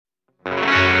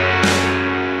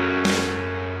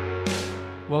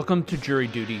Welcome to Jury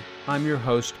Duty. I'm your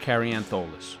host, Carrie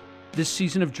Antholis. This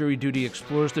season of Jury Duty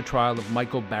explores the trial of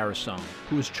Michael Barrassone,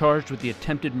 who was charged with the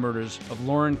attempted murders of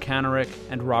Lauren Kanarek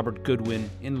and Robert Goodwin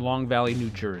in Long Valley, New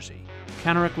Jersey.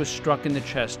 Kanarek was struck in the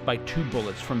chest by 2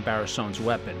 bullets from Barrassone's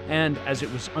weapon, and as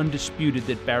it was undisputed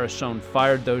that Barrassone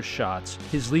fired those shots,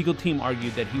 his legal team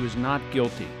argued that he was not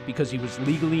guilty because he was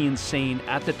legally insane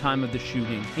at the time of the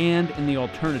shooting, and in the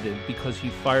alternative because he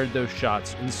fired those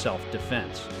shots in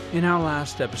self-defense. In our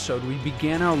last episode, we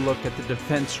began our look at the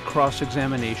defense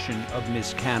cross-examination of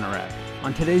Ms. Kanarek.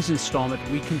 On today's installment,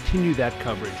 we continue that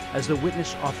coverage as the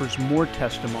witness offers more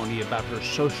testimony about her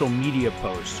social media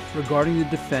posts regarding the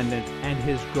defendant and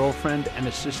his girlfriend and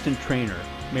assistant trainer,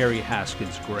 Mary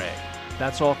Haskins Gray.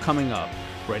 That's all coming up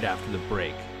right after the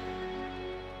break.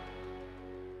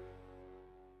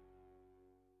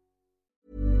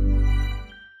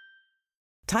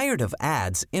 Tired of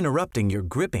ads interrupting your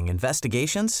gripping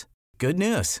investigations? Good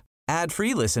news.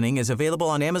 Ad-free listening is available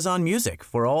on Amazon Music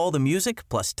for all the music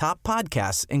plus top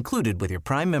podcasts included with your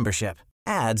Prime membership.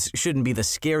 Ads shouldn't be the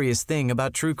scariest thing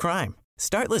about true crime.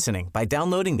 Start listening by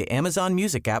downloading the Amazon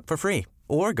Music app for free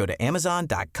or go to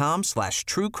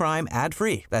amazon.com/truecrime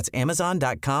ad-free. That's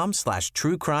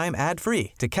amazon.com/truecrime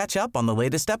ad-free to catch up on the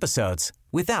latest episodes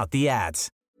without the ads.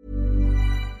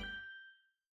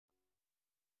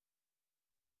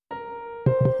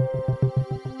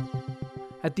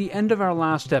 At the end of our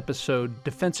last episode,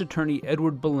 defense attorney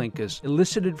Edward Belinkus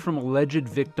elicited from alleged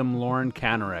victim Lauren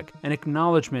Kanarek an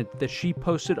acknowledgement that she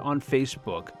posted on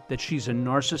Facebook that she's a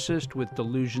narcissist with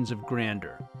delusions of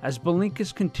grandeur. As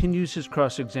Belinkus continues his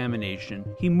cross-examination,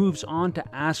 he moves on to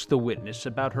ask the witness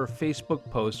about her Facebook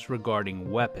posts regarding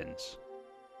weapons.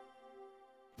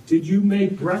 Did you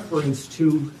make reference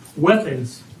to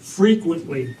weapons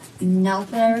frequently?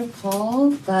 Not that I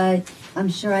recall, but I'm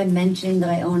sure I mentioned that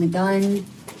I own a gun.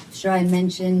 Sure, I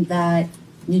mentioned that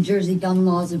New Jersey gun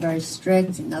laws are very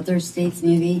strict, and other states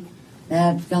maybe that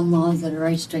have gun laws that are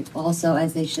very strict also,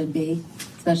 as they should be,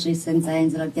 especially since I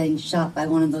ended up getting shot by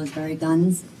one of those very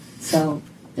guns. So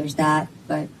there's that,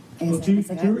 but I guess do you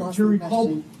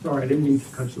recall, sorry, I didn't mean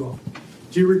to cut you off.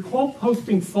 Do you recall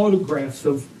posting photographs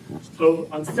of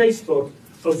on Facebook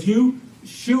of you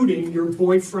shooting your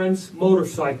boyfriend's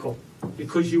motorcycle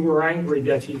because you were angry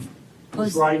that he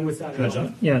was riding without a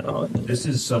helmet? Yeah. This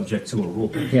is subject to a rule.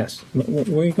 Yes.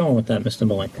 Where are you going with that, Mr.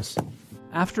 Belinkus?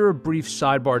 After a brief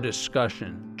sidebar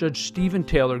discussion, Judge Stephen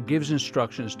Taylor gives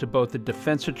instructions to both the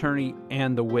defense attorney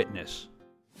and the witness.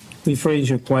 Rephrase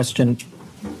your question.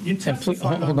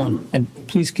 Hold on. And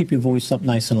please keep your voice up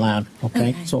nice and loud,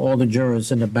 okay? So all the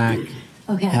jurors in the back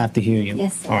have to hear you.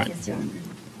 Yes, sir. All right. Yes, Your Honor.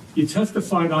 You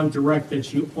testified on direct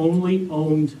that you only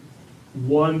owned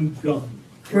one gun.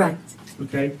 Correct.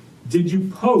 Okay. Did you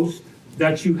post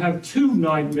that you have 2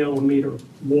 9mm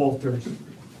Walters?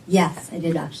 Yes, I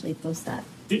did actually post that.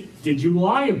 Did you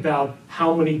lie about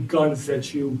how many guns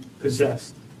that you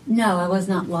possessed? No, I was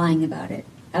not lying about it.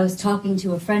 I was talking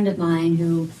to a friend of mine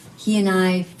who he and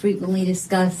I frequently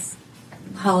discuss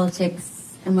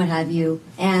politics and what have you.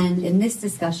 And in this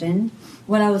discussion,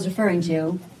 what I was referring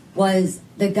to was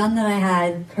the gun that I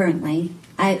had currently.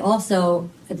 I had also,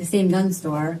 at the same gun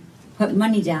store, put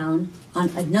money down on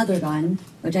another gun,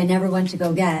 which I never went to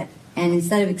go get. And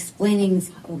instead of explaining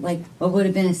like what would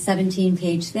have been a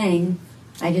 17-page thing,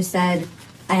 I just said,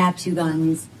 I have 2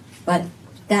 guns. But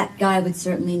that guy would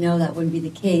certainly know that wouldn't be the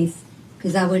case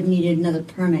because I would have needed another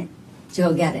permit to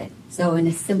go get it. So in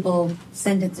a simple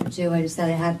sentence or 2, I just said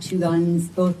I have 2 guns,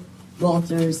 both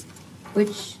Walters, which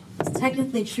is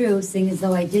technically true, seeing as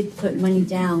though I did put money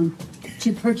down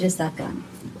to purchase that gun.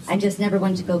 I just never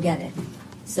went to go get it.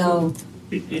 So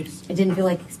I didn't feel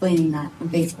like explaining that on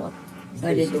Facebook. So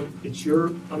I didn't. So it's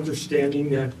your understanding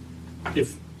that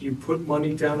if you put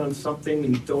money down on something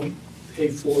and don't pay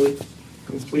for it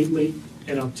completely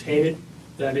and obtain it,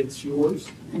 that it's yours?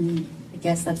 I mean, I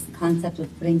guess that's the concept of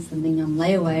putting something on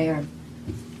layaway or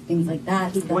things like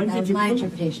that. So that was my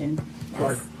interpretation. Yes.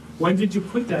 Right. When did you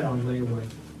put that on layaway?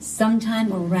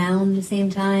 Sometime around the same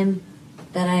time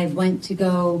that I went to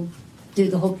go do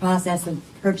the whole process of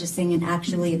purchasing and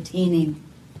actually obtaining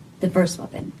the first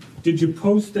weapon. Did you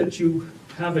post that you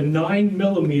have a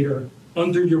 9mm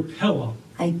under your pillow?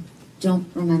 I don't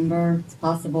remember. It's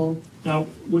possible. Now,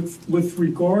 with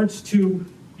regards to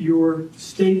your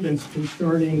statements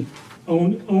concerning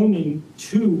owning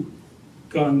 2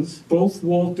 guns, both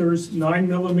Walters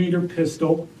 9mm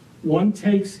pistol, one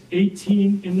takes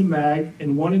 18 in the mag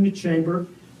and 1 in the chamber.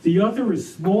 The other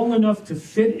is small enough to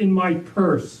fit in my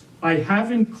purse. I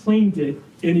haven't cleaned it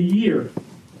in a year.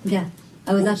 Yeah,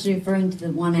 I was actually referring to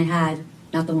the one I had,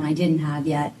 not the one I didn't have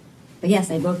yet. But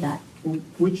yes, I wrote that.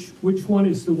 Which one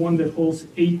is the one that holds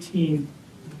 18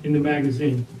 in the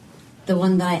magazine? The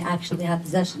one that I actually have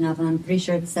possession of, and I'm pretty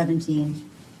sure it's 17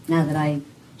 now that I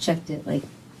checked it like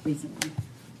recently.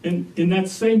 In that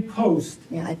same post,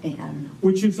 Yeah, I don't know.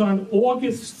 which is on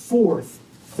August 4th,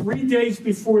 3 days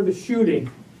before the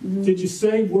shooting, did you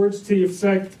say words to the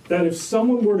effect that if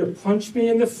someone were to punch me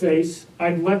in the face,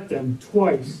 I'd let them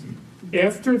twice?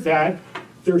 After that,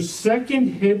 their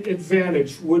second hit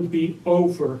advantage would be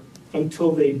over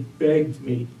until they begged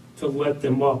me to let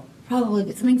them up. Probably,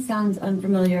 but something sounds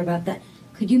unfamiliar about that.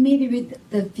 Could you maybe read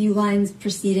the few lines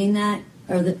preceding that?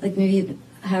 Or maybe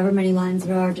however many lines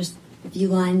there are, just a few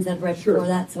lines that right Sure. before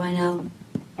that so I know.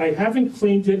 I haven't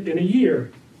cleaned it in a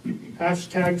year.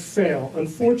 #fail.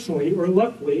 Unfortunately, or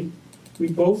luckily, we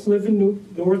both live in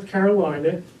North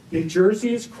Carolina. New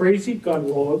Jersey is crazy gun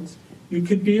laws. You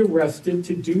could be arrested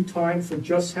to do time for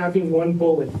just having one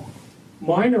bullet.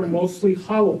 Mine are mostly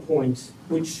hollow points,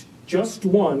 which just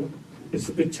one is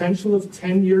the potential of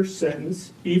 10-year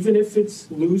sentence, even if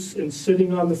it's loose and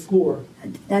sitting on the floor.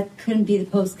 That couldn't be the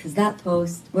post, because that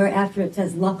post, where after it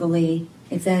says luckily,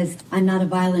 it says, I'm not a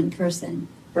violent person.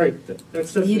 Right,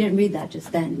 that's You didn't read that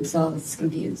just then, so I was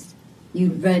confused.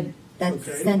 You read that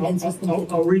okay. sentence was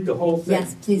confused. I'll read the whole thing.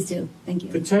 Yes, please do. Thank you.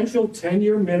 Potential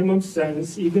 10-year minimum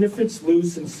sentence, even if it's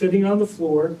loose and sitting on the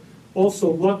floor. Also,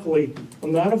 luckily,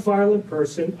 I'm not a violent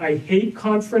person. I hate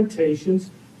confrontations,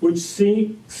 which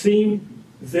seem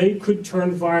they could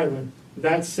turn violent.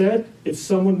 That said, if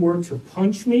someone were to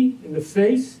punch me in the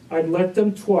face, I'd let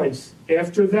them twice.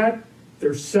 After that,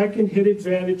 their second hit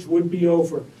advantage would be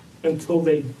over until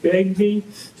they begged me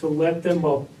to let them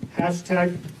up.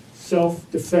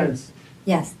 #self-defense.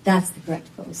 Yes, that's the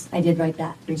correct post. I did write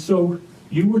that. And so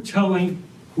you were telling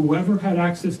whoever had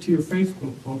access to your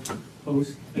Facebook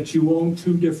post that you own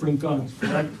 2 different guns,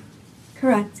 correct?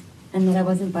 Correct. And that I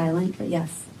wasn't violent, but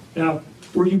yes. Now,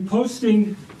 were you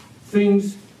posting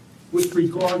things with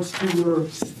regards to your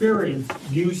experience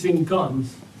using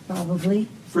guns? Probably.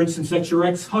 For instance, that your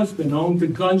ex-husband owned a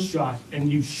gun shop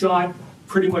and you shot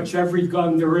pretty much every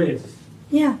gun there is.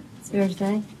 Yeah, it's fair to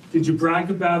say. Did you brag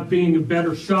about being a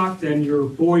better shot than your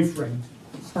boyfriend?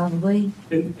 Probably.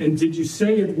 And did you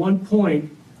say at one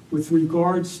point, with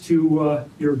regards to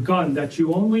your gun, that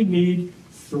you only need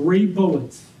 3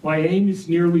 bullets? My aim is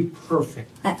nearly perfect.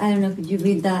 I don't know. Could you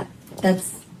read that?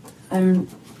 I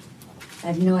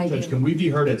have no idea. Judge, can we be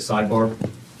heard at sidebar?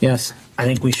 Yes, I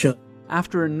think we should.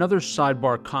 After another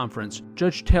sidebar conference,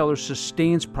 Judge Taylor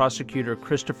sustains prosecutor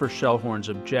Christopher Schellhorn's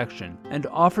objection and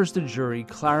offers the jury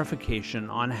clarification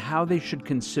on how they should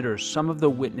consider some of the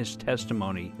witness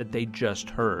testimony that they just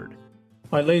heard.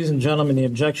 All right, ladies and gentlemen, the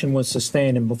objection was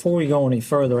sustained, and before we go any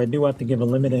further, I do have to give a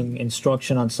limiting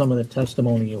instruction on some of the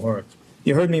testimony you heard.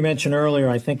 You heard me mention earlier,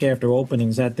 I think after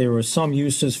openings, that there were some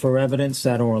uses for evidence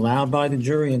that are allowed by the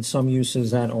jury and some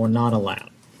uses that are not allowed.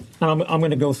 And I'm going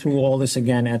to go through all this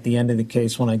again at the end of the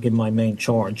case when I give my main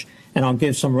charge, and I'll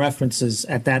give some references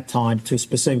at that time to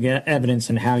specific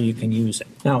evidence and how you can use it.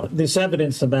 Now, this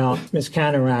evidence about Ms.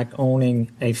 Canarak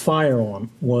owning a firearm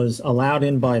was allowed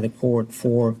in by the court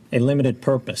for a limited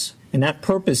purpose, and that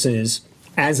purpose is,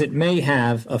 as it may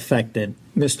have affected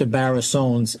Mr.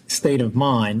 Barrasone's state of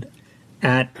mind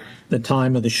at the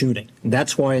time of the shooting.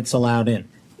 That's why it's allowed in.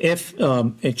 If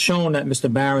it's shown that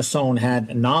Mr. Barrasone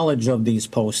had knowledge of these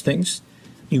postings,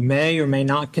 you may or may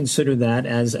not consider that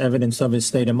as evidence of his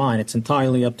state of mind. It's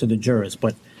entirely up to the jurors,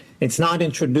 but it's not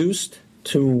introduced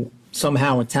to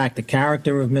somehow attack the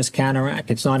character of Ms.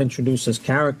 Canarak. It's not introduced as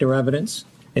character evidence.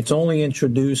 It's only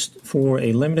introduced for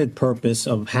a limited purpose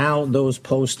of how those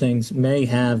postings may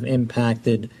have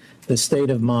impacted the state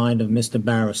of mind of Mr.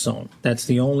 Barrasone. That's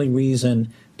the only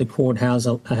reason the court has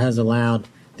allowed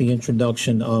the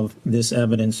introduction of this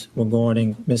evidence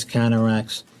regarding Ms.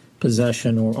 Canarak's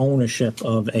possession or ownership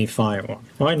of a firearm.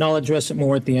 All right, and I'll address it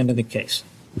more at the end of the case.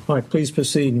 All right, please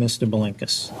proceed, Mr.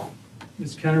 Belinkas.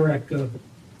 Ms. Canarak,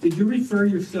 did you refer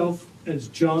yourself as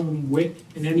John Wick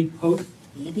in any post?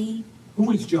 Maybe Who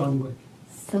is John Wick?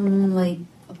 someone like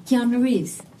Keanu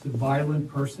Reeves. Is a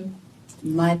violent person?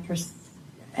 I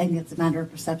think it's a matter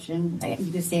of perception.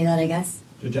 You could say that, I guess.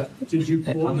 Did you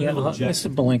call him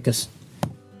Mr. Belinkas.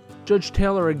 Judge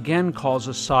Taylor again calls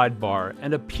a sidebar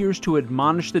and appears to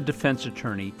admonish the defense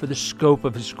attorney for the scope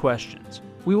of his questions.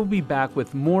 We will be back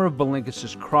with more of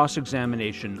Belinkas'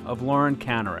 cross-examination of Lauren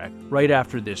Canarak right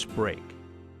after this break.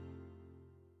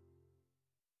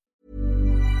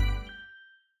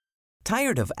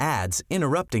 Tired of ads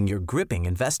interrupting your gripping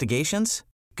investigations?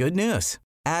 Good news.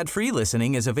 Ad-free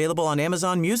listening is available on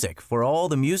Amazon Music for all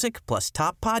the music plus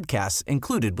top podcasts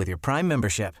included with your Prime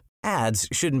membership. Ads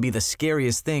shouldn't be the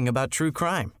scariest thing about true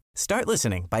crime. Start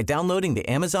listening by downloading the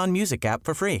Amazon Music app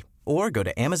for free or go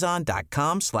to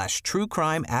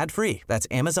amazon.com/truecrime ad-free. That's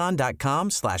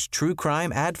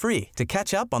amazon.com/truecrime ad-free to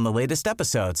catch up on the latest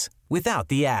episodes without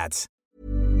the ads.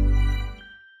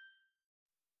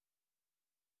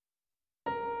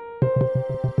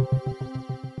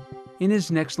 In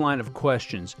his next line of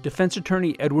questions, defense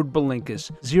attorney Edward Belinkus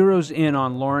zeroes in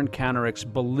on Lauren Kanarik's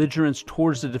belligerence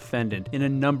towards the defendant in a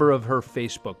number of her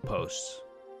Facebook posts.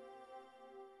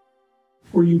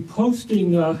 Were you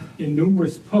posting in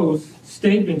numerous posts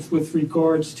statements with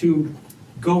regards to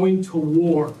going to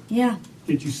war? Yeah.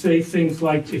 Did you say things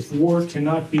like, if war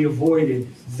cannot be avoided,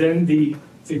 then the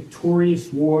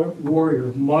victorious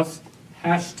warrior must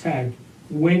hashtag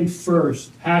win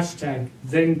first, hashtag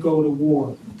then go to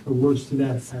war, or words to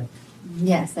that effect?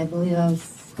 Yes, I believe I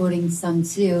was quoting Sun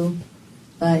Tzu,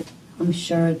 but I'm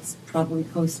sure it's probably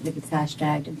posted if it's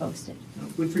hashtagged and posted.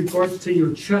 With regards to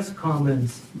your chess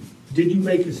comments, did you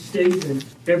make a statement,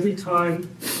 every time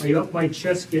I up my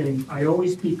chess game, I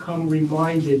always become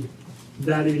reminded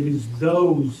that it is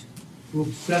those who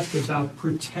obsess about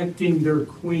protecting their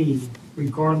queen,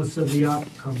 regardless of the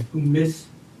outcome, who miss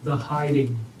the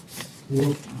hiding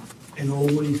and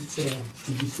always fail?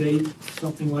 Did you say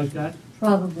something like that?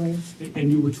 Probably.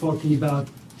 And you were talking about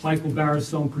Michael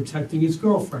Barrisone protecting his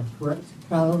girlfriend, correct?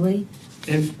 Probably.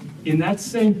 And in that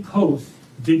same post,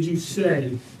 did you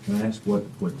say, Can I ask what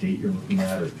date you're looking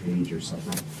at, or page or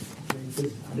something?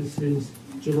 this is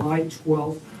July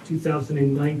 12th,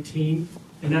 2019,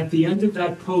 and at the end of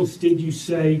that post, did you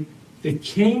say, the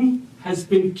king has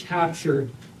been captured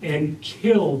and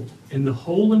killed, and the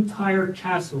whole entire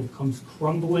castle comes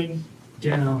crumbling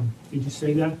down? Did you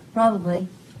say that? Probably.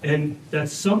 And that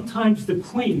sometimes the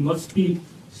queen must be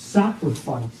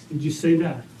sacrificed. Did you say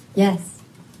that? Yes.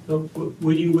 So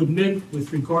would you admit,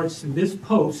 with regards to this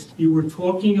post, you were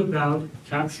talking about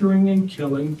capturing and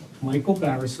killing Michael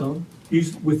Barrisone,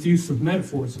 with use of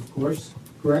metaphors, of course,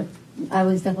 correct? I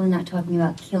was definitely not talking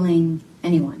about killing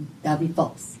anyone. That would be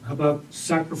false. How about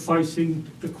sacrificing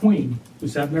the queen?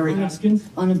 Was that Mary Haskins?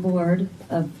 On a board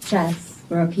of chess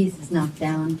where a piece is knocked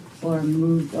down or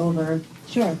moved over.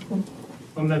 Sure.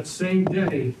 On that same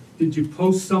day, did you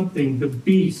post something, the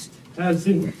beast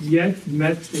hasn't yet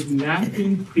met the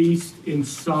napping beast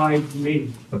inside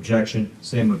me? Objection.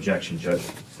 Same objection, Judge.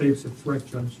 Say it's a threat,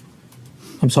 Judge.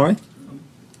 I'm sorry?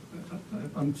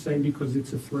 I'm saying because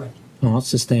it's a threat. No, I'll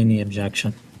sustain the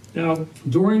objection. Now,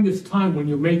 during this time when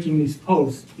you're making these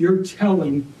posts, you're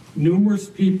telling numerous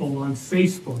people on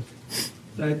Facebook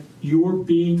that you're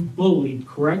being bullied,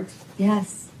 correct?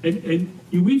 Yes. And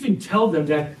you even tell them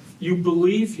that you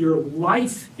believe your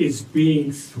life is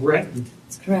being threatened.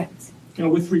 That's correct. Now,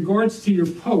 with regards to your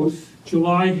post,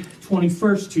 July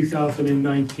 21st,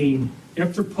 2019,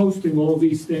 after posting all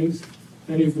these things,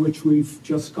 many of which we've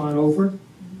just gone over,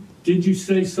 did you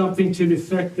say something to the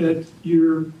effect that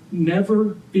you're never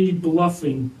be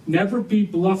bluffing,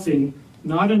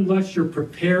 not unless you're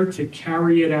prepared to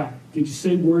carry it out? Did you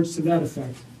say words to that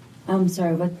effect? I'm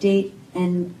sorry, what date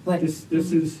and what? This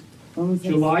is When was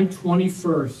this? July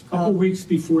 21st, a couple weeks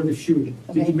before the shooting.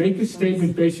 Did you Okay. make a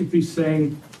statement basically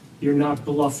saying you're not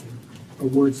bluffing, or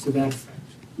words to that effect?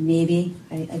 Maybe.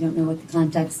 I don't know what the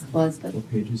context was, but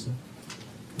What page is that? In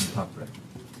the top right.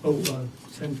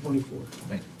 1024.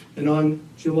 Thank you. And on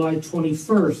July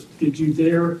 21st, did you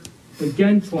there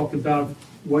again talk about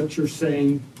what you're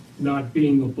saying not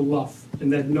being a bluff,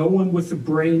 and that no one with a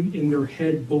brain in their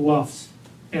head bluffs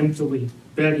emptily,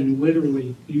 betting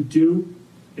literally? You do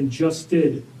and just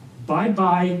did.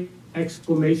 Bye-bye,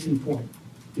 exclamation point.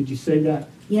 Did you say that?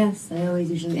 yes, I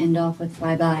always usually end off with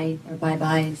bye-bye or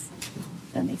bye-byes.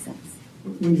 That makes sense.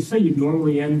 When you say you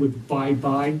normally end with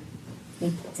bye-bye,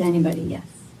 If to anybody, yes.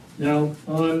 now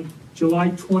on July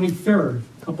 23rd,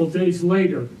 a couple days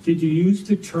later, did you use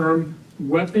the term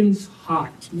weapons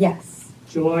hot? Yes.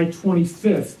 July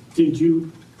 25th, did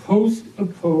you post a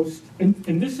post? And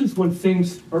this is when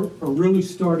things are really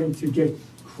starting to get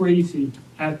crazy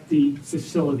at the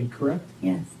facility, correct?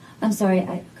 Yes. I'm sorry,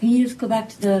 can you just go back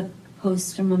to the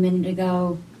post from a minute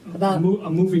ago about...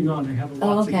 I'm moving on, I have a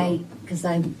Oh, lot to go. okay, because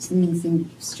something seemed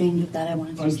strange with that. I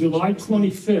wanted to... On just make July sure.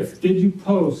 25th, did you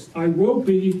post,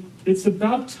 it's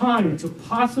about time to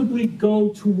possibly go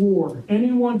to war.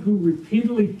 Anyone who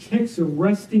repeatedly kicks a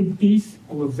resting beast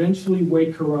will eventually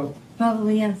wake her up.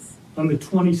 Probably, yes. On the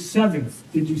 27th,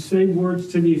 did you say words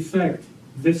to the effect,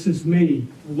 this is me,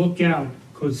 look out,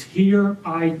 because here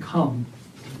I come?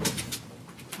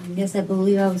 Yes, I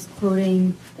believe I was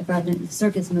quoting the Bradley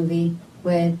Circus movie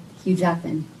with Hugh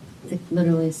Jackman. It's like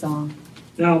literally a song.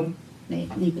 Now,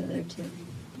 Maybe there too.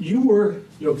 you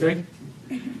okay?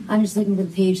 I'm just looking for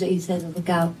the page that you said to look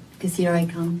out, because here I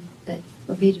come. But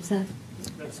what page was that?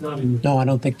 That's not in your... No, I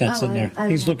don't think that's Oh, in there. I-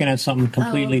 He's looking at something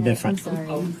completely okay. different. I'm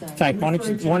sorry. In fact, why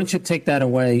don't you take that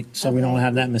away so we don't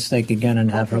have that mistake again and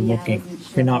have her Okay, yeah, I looking? wasn't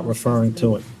sure. You're not referring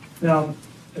to it. Now,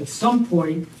 at some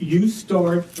point, you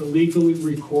start illegally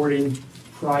recording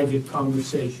private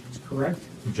conversations, correct?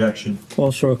 Objection.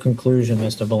 Close to a conclusion,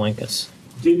 Mr. Belinkus.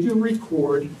 Did you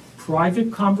record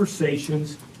private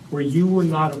conversations where you were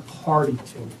not a party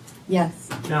to? Yes.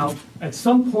 Now, at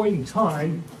some point in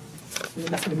time,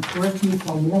 and correct me if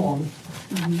I'm wrong,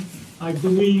 I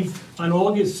believe on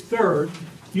August 3rd,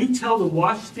 you tell the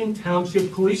Washington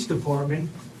Township Police Department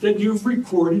that you've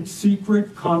recorded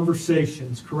secret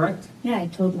conversations, correct? Yeah, I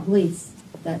told the police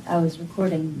that I was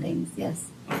recording things, yes.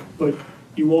 But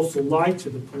you also lied to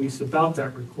the police about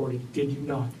that recording, did you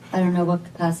not? I don't know in what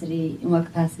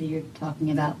capacity you're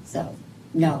talking about, so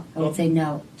no, I would say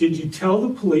no. Did you tell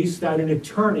the police that an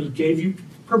attorney gave you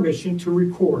permission to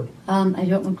record? I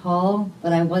don't recall,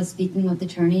 but I was speaking with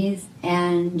attorneys,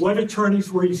 and What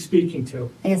attorneys were you speaking to?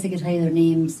 I guess I could tell you their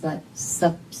names, but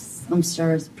I'm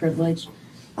sure it's privilege.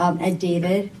 Ed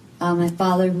David, my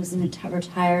father, who's a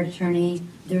retired attorney.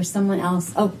 There was someone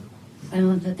else. Oh, I don't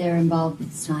know that they were involved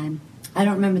this time. I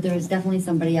don't remember. There was definitely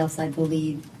somebody else, I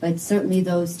believe, but certainly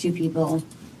those two people.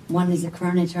 One is a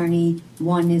current attorney,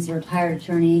 one is a retired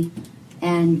attorney,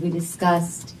 and we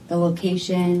discussed the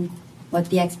location, what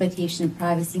the expectation of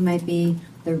privacy might be,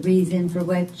 the reason for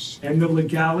which, And the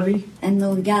legality? and the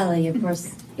legality. Of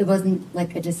course, it wasn't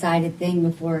like a decided thing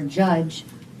before a judge,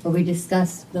 but we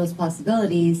discussed those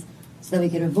possibilities so that we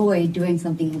could avoid doing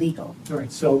something illegal. All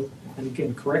right, so, and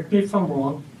again, correct me if I'm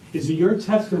wrong, is it your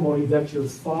testimony that your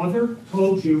father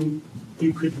told you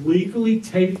you could legally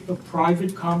tape a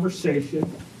private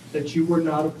conversation that you were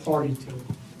not a party to?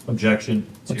 Objection.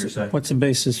 It's hearsay. What's the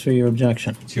basis for your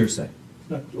objection? It's hearsay.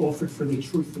 Not offered for the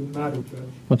truth of the matter, Judge.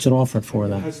 What's it offered for It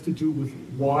then? has to do with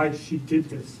why she did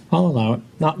this. I'll allow it.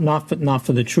 Not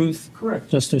for the truth, Correct.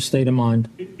 just her state of mind.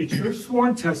 It's your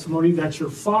sworn testimony that your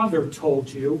father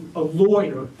told you, a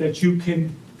lawyer, that you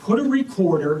can put a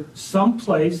recorder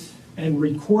someplace and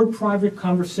record private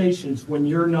conversations when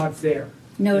you're not there.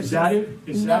 No, Is that it?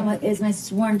 Is that? It's my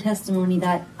sworn testimony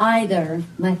that either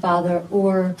my father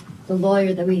or the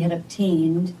lawyer that we had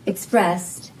obtained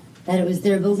expressed that it was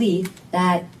their belief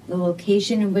that the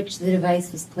location in which the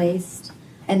device was placed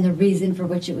and the reason for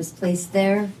which it was placed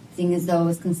there, seeing as though it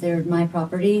was considered my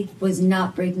property, was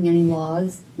not breaking any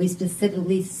laws. We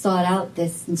specifically sought out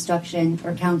this instruction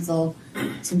or counsel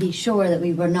to be sure that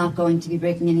we were not going to be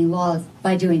breaking any laws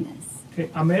by doing this. Okay,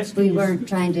 I'm asking We you. weren't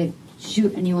trying to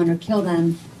shoot anyone or kill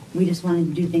them. We just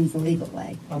wanted to do things the legal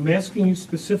way. I'm asking you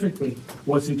specifically,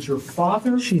 was it your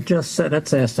father? She just said,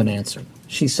 that's asked and answered.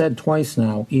 She said twice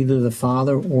now, either the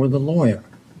father or the lawyer.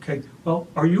 Okay, well,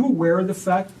 are you aware of the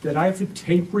fact that I have a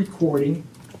tape recording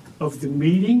of the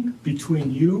meeting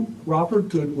between you, Robert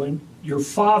Goodwin, your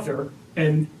father,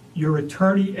 and your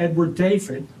attorney, Edward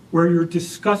David, where you're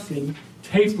discussing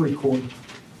tape recording?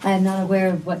 I am not aware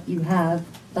of what you have,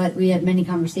 but we had many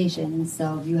conversations.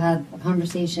 So if you have a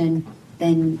conversation,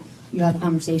 then you have a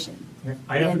conversation.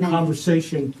 I have a many.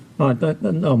 conversation. No,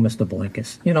 Mr.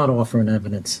 Blinkus, you're not offering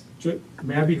evidence.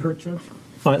 May I be heard, Judge?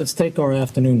 All right, let's take our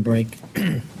afternoon break.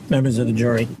 Members of the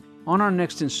jury. On our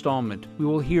next installment, we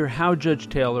will hear how Judge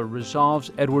Taylor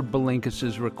resolves Edward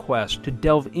Belinkus' request to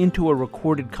delve into a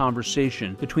recorded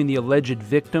conversation between the alleged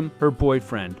victim, her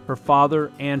boyfriend, her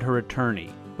father, and her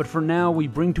attorney. But for now, we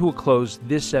bring to a close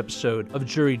this episode of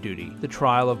Jury Duty, the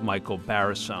trial of Michael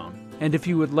Barrisone. And if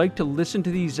you would like to listen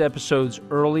to these episodes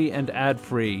early and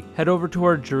ad-free, head over to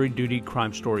our Jury Duty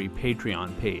Crime Story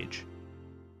Patreon page.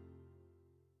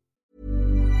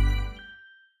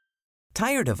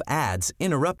 Tired of ads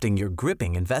interrupting your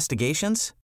gripping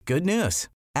investigations? Good news.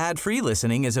 Ad-free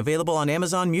listening is available on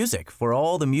Amazon Music for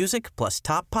all the music plus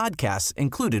top podcasts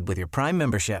included with your Prime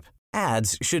membership.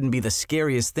 Ads shouldn't be the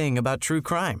scariest thing about true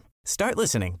crime. Start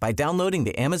listening by downloading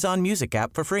the Amazon Music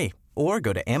app for free or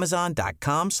go to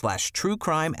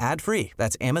amazon.com/truecrime ad-free.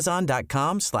 That's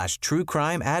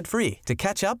amazon.com/truecrime ad-free to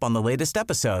catch up on the latest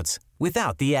episodes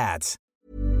without the ads.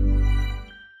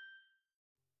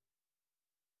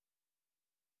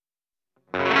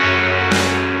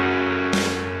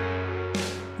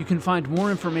 You can find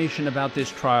more information about this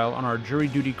trial on our Jury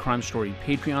Duty Crime Story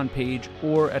Patreon page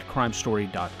or at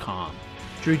crimestory.com.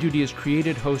 Jury Duty is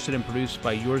created, hosted, and produced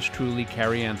by yours truly,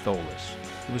 Carrie Antholis.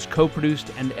 It was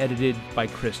co-produced and edited by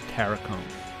Chris Tarracone.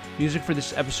 Music for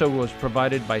this episode was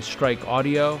provided by Strike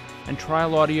Audio, and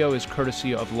Trial Audio is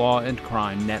courtesy of Law and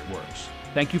Crime Networks.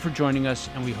 Thank you for joining us,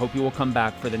 and we hope you will come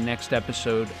back for the next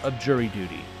episode of Jury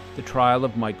Duty, the trial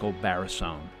of Michael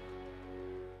Barrassone.